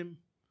kissed him.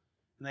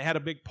 And they had a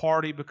big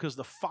party because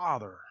the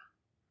father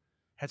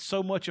had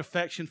so much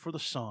affection for the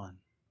son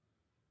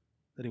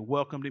that he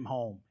welcomed him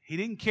home. He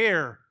didn't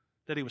care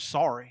that he was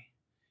sorry.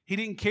 He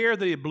didn't care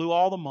that he blew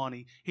all the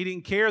money. He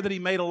didn't care that he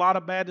made a lot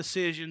of bad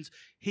decisions.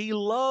 He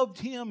loved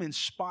him in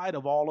spite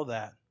of all of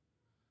that.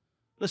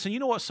 Listen, you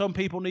know what some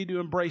people need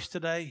to embrace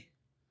today?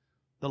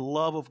 The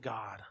love of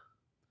God.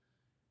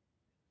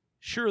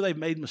 Sure, they've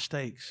made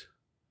mistakes.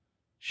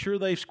 Sure,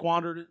 they've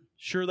squandered it.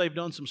 Sure, they've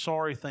done some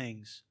sorry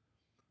things.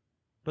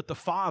 But the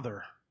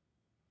Father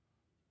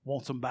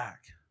wants them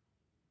back.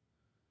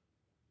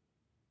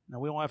 Now,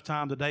 we don't have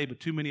time today, but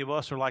too many of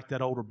us are like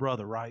that older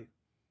brother, right?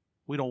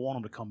 We don't want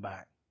them to come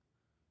back.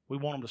 We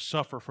want them to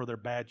suffer for their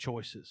bad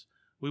choices.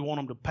 We want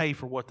them to pay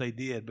for what they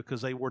did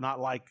because they were not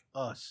like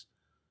us.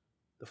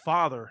 The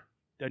Father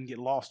doesn't get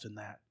lost in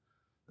that.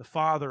 The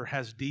Father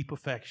has deep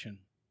affection.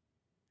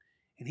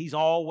 And He's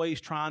always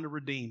trying to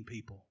redeem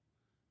people.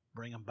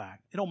 Bring them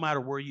back. It don't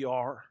matter where you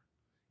are.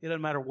 It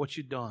doesn't matter what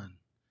you've done.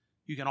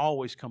 You can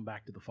always come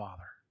back to the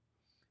Father.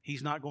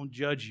 He's not going to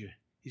judge you.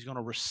 He's going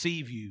to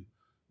receive you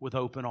with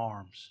open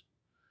arms.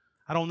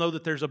 I don't know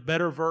that there's a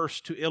better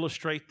verse to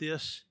illustrate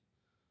this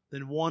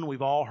than one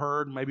we've all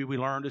heard, and maybe we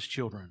learned as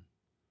children.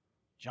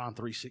 John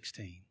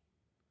 3:16.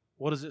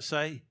 What does it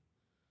say?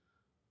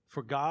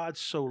 For God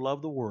so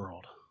loved the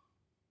world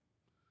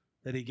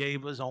that He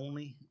gave His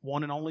only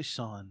one and only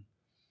Son,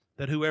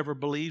 that whoever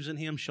believes in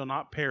Him shall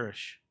not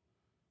perish,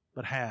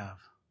 but have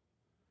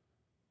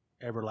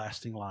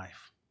everlasting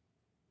life.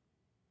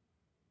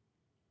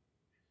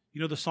 You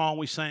know, the song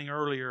we sang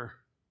earlier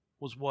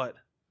was what?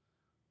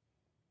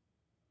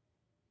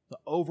 The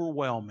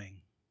overwhelming,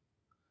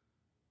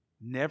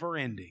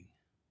 never-ending,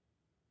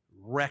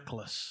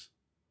 reckless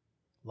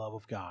love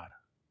of God.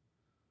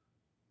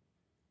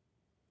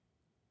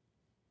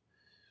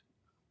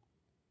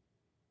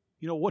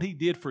 You know what He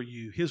did for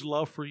you, His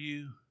love for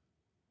you,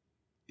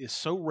 is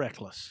so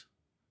reckless.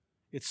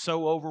 It's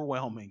so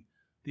overwhelming.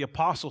 The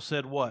apostle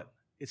said what?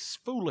 It's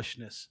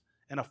foolishness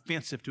and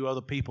offensive to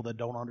other people that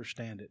don't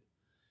understand it.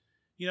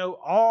 You know,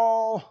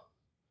 all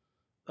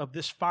of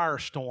this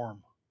firestorm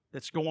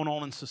that's going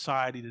on in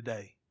society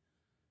today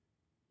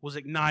was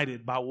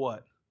ignited by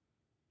what?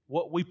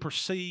 What we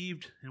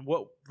perceived and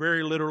what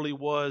very literally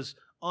was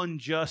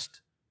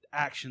unjust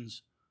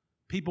actions.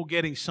 People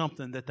getting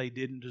something that they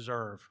didn't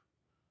deserve.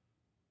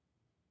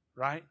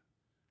 Right?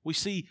 We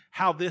see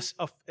how this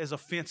is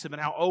offensive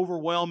and how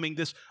overwhelming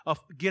this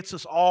gets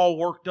us all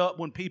worked up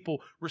when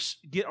people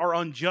are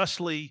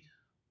unjustly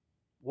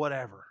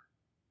whatever.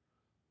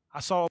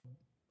 I saw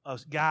a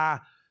guy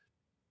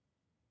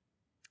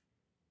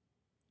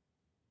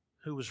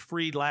who was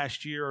freed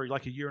last year or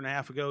like a year and a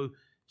half ago,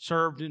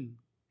 served in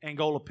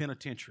Angola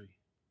Penitentiary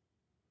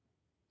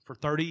for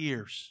 30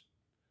 years.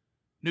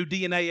 New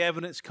DNA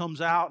evidence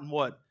comes out and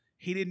what?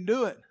 He didn't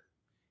do it.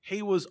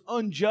 He was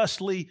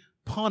unjustly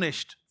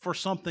punished for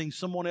something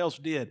someone else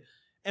did.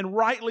 And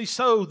rightly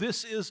so.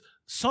 This is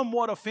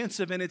somewhat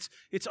offensive and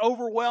it's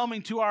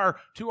overwhelming to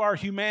our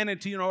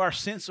humanity and our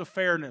sense of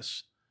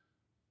fairness.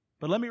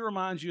 But let me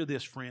remind you of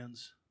this,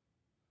 friends.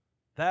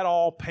 That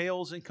all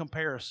pales in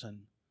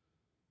comparison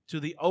to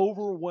the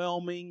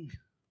overwhelming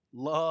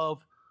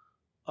love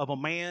of a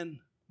man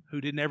who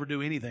did never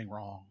do anything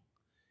wrong.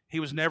 He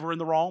was never in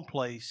the wrong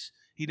place.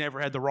 He never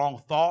had the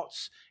wrong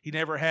thoughts. He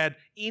never had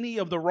any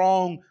of the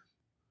wrong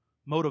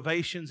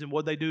motivations. And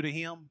what they do to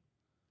him?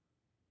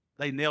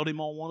 They nailed him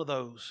on one of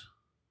those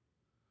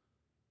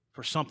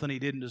for something he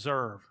didn't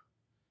deserve.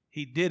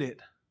 He did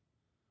it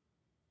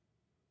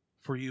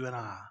for you and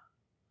I.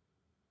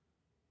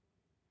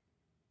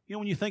 You know,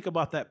 when you think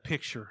about that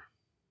picture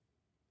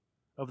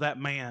of that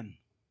man,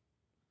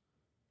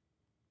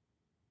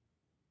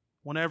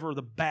 whenever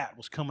the bat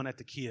was coming at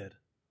the kid,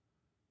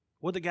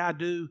 what did the guy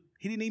do?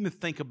 He didn't even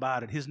think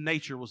about it. His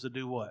nature was to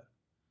do what?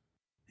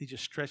 He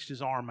just stretched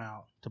his arm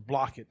out to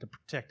block it, to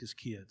protect his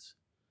kids.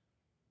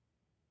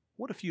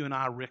 What if you and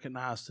I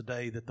recognize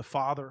today that the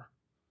Father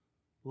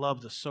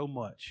loved us so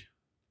much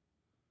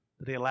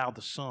that He allowed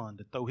the Son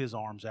to throw His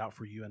arms out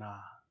for you and I,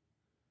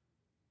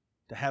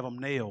 to have Him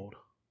nailed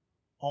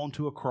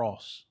onto a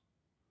cross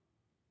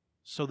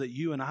so that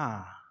you and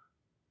I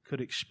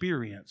could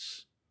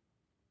experience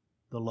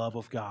the love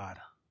of God.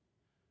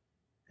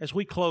 As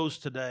we close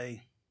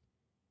today,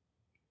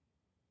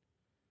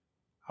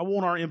 I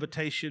want our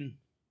invitation,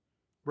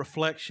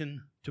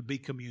 reflection to be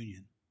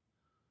communion.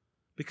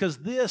 Because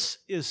this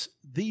is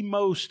the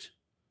most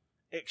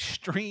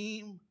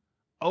extreme,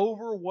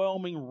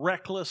 overwhelming,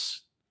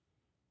 reckless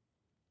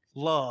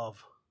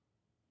love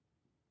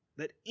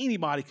that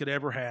anybody could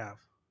ever have.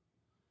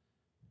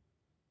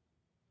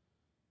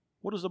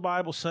 What does the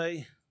Bible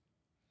say?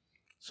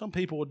 Some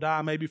people will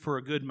die maybe for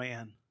a good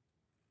man.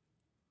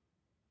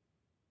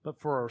 But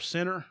for a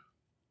sinner,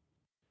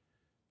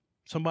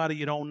 somebody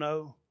you don't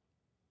know,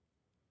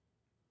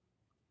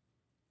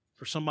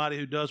 for somebody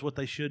who does what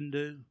they shouldn't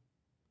do,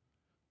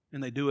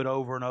 and they do it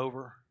over and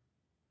over,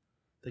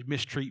 they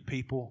mistreat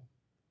people,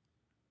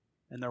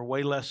 and they're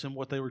way less than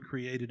what they were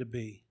created to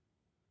be.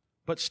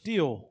 But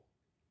still,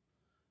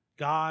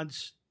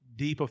 God's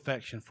deep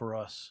affection for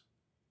us,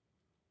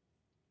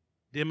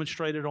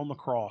 demonstrated on the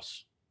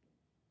cross.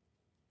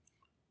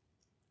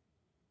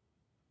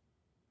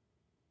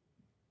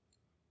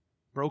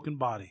 Broken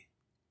body.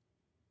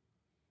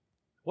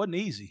 Wasn't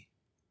easy.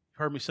 You've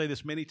heard me say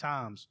this many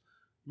times.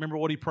 Remember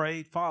what he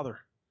prayed? Father,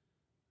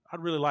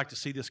 I'd really like to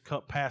see this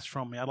cup pass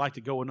from me. I'd like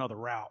to go another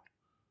route.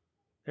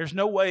 There's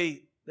no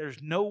way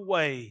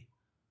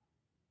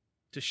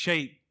to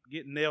shape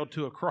getting nailed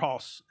to a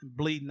cross and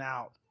bleeding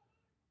out,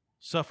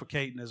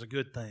 suffocating as a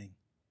good thing.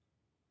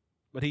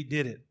 But he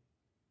did it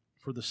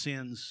for the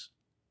sins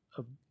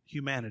of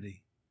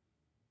humanity,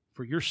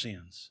 for your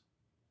sins,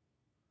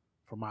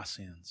 for my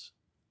sins.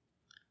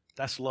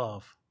 That's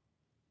love.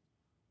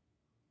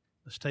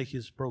 Let's take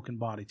his broken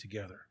body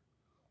together.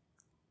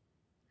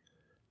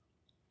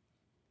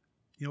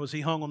 You know, as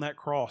he hung on that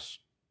cross,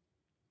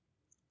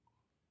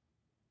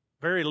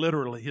 very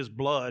literally, his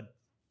blood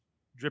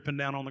dripping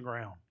down on the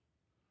ground.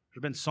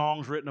 There's been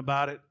songs written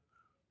about it.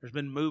 There's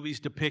been movies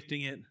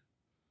depicting it.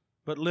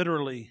 But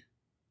literally,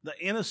 the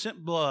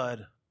innocent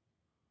blood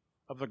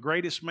of the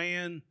greatest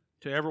man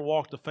to ever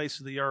walk the face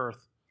of the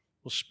earth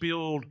was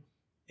spilled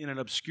in an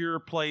obscure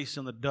place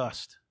in the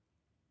dust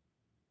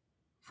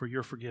for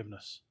your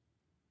forgiveness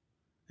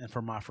and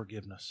for my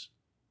forgiveness.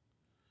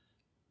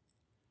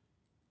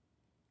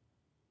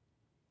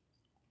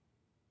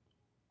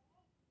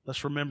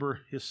 Let's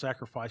remember his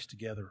sacrifice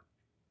together.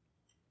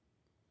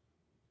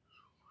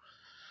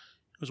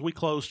 As we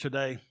close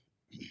today,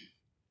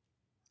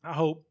 I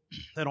hope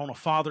that on a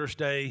Father's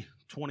Day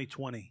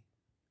 2020,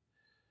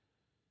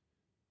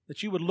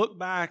 that you would look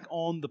back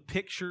on the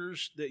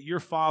pictures that your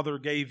father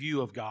gave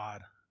you of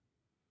God.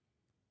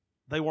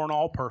 They weren't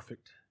all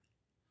perfect.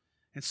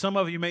 And some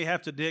of you may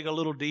have to dig a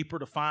little deeper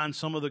to find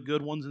some of the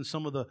good ones and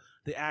some of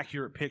the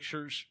accurate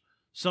pictures.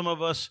 Some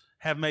of us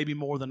have maybe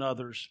more than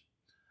others,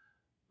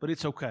 but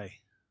it's okay.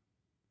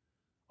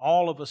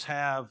 All of us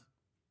have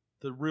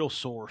the real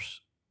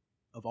source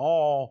of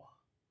all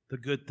the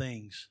good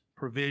things: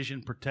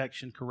 provision,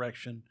 protection,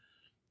 correction,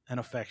 and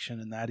affection,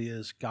 and that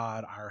is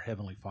God, our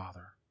Heavenly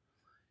Father.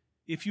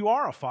 If you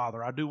are a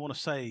father, I do want to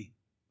say,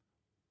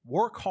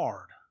 work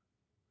hard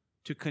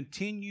to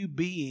continue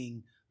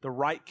being the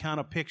right kind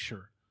of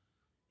picture.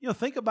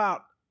 Think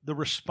about the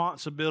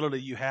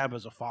responsibility you have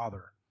as a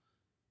father.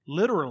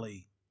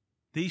 Literally,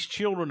 these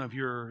children of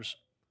yours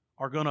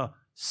are going to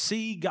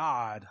see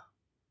God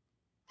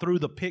through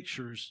the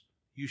pictures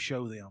you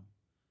show them.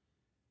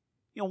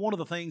 One of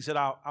the things that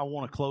I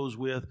want to close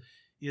with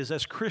is,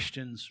 as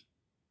Christians,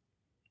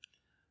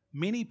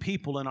 many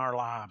people in our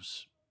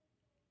lives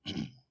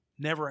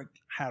never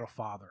had a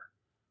father.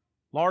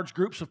 Large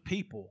groups of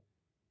people,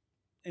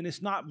 and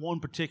it's not one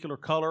particular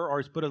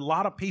color, but a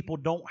lot of people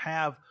don't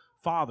have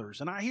fathers.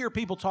 And I hear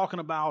people talking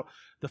about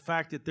the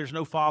fact that there's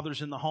no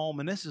fathers in the home,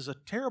 and this is a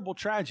terrible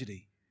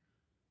tragedy.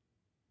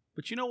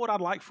 But you know what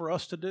I'd like for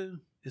us to do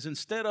is,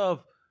 instead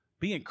of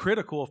being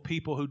critical of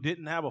people who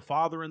didn't have a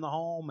father in the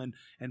home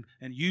and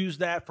use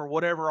that for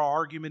whatever our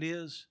argument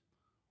is,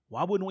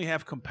 why wouldn't we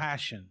have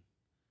compassion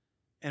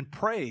and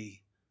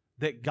pray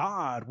that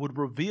God would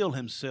reveal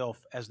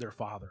Himself as their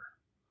Father?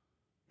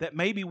 That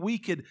maybe we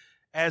could,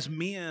 as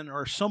men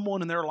or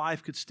someone in their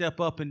life, could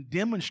step up and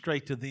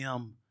demonstrate to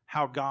them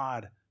how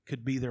God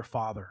could be their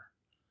Father.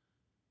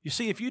 You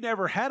see, if you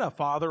never had a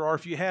father, or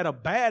if you had a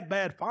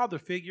bad father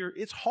figure,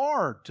 it's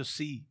hard to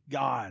see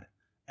God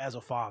as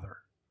a Father.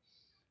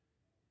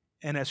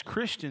 And as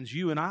Christians,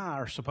 you and I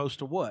are supposed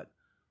to what?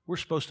 We're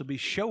supposed to be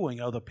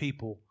showing other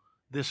people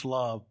this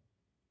love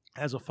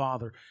as a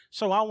father.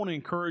 So I want to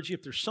encourage you,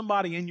 if there's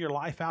somebody in your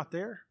life out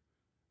there,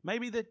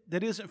 maybe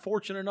that isn't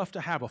fortunate enough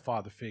to have a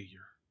father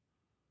figure,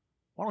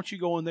 why don't you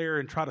go in there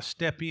and try to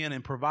step in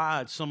and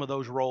provide some of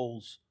those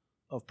roles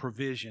of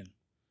provision,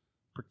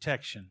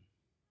 protection,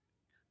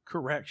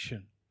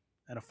 correction,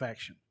 and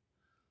affection?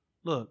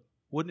 Look,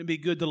 wouldn't it be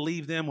good to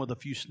leave them with a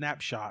few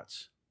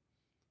snapshots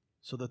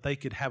so that they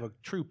could have a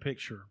true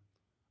picture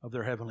of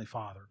their Heavenly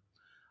Father?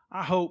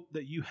 I hope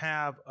that you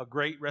have a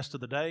great rest of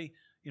the day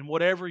in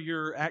whatever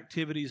your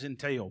activities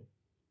entail.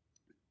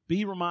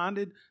 Be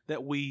reminded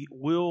that we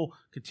will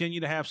continue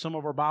to have some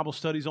of our Bible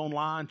studies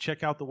online.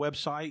 Check out the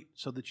website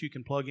so that you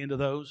can plug into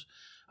those.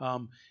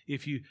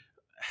 If you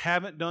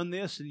haven't done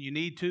this and you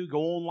need to, go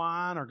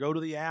online or go to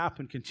the app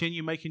and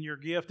continue making your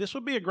gift. This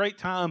would be a great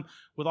time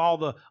with all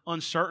the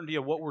uncertainty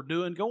of what we're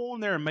doing. Go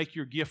on there and make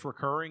your gift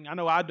recurring. I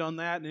know I've done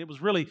that, and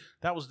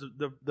that was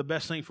the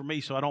best thing for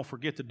me, so I don't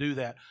forget to do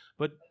that.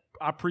 But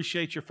I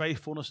appreciate your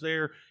faithfulness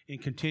there in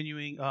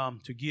continuing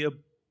to give.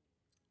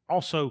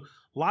 Also,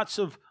 lots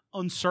of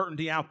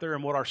uncertainty out there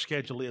in what our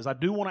schedule is. I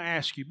do want to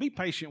ask you, be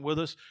patient with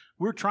us.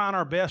 We're trying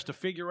our best to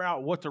figure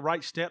out what the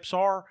right steps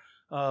are.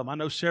 I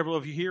know several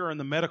of you here are in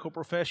the medical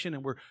profession,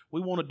 and we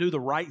want to do the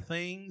right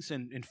things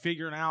and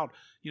figuring out,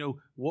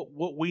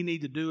 what we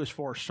need to do as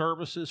far as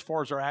services, as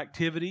far as our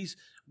activities.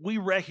 We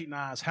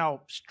recognize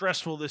how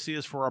stressful this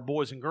is for our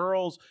boys and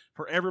girls,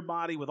 for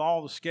everybody with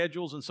all the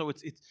schedules, and so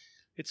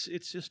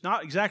it's just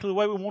not exactly the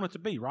way we want it to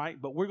be,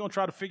 right? But we're going to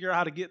try to figure out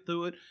how to get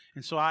through it.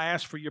 And so I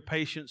ask for your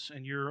patience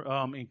and your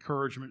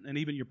encouragement and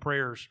even your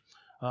prayers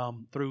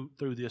through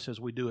this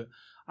as we do it.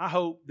 I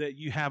hope that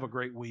you have a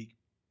great week.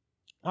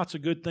 Lots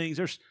of good things.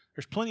 There's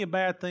plenty of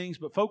bad things,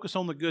 but focus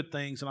on the good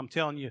things. And I'm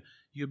telling you,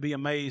 you'll be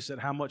amazed at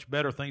how much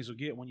better things will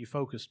get when you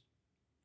focus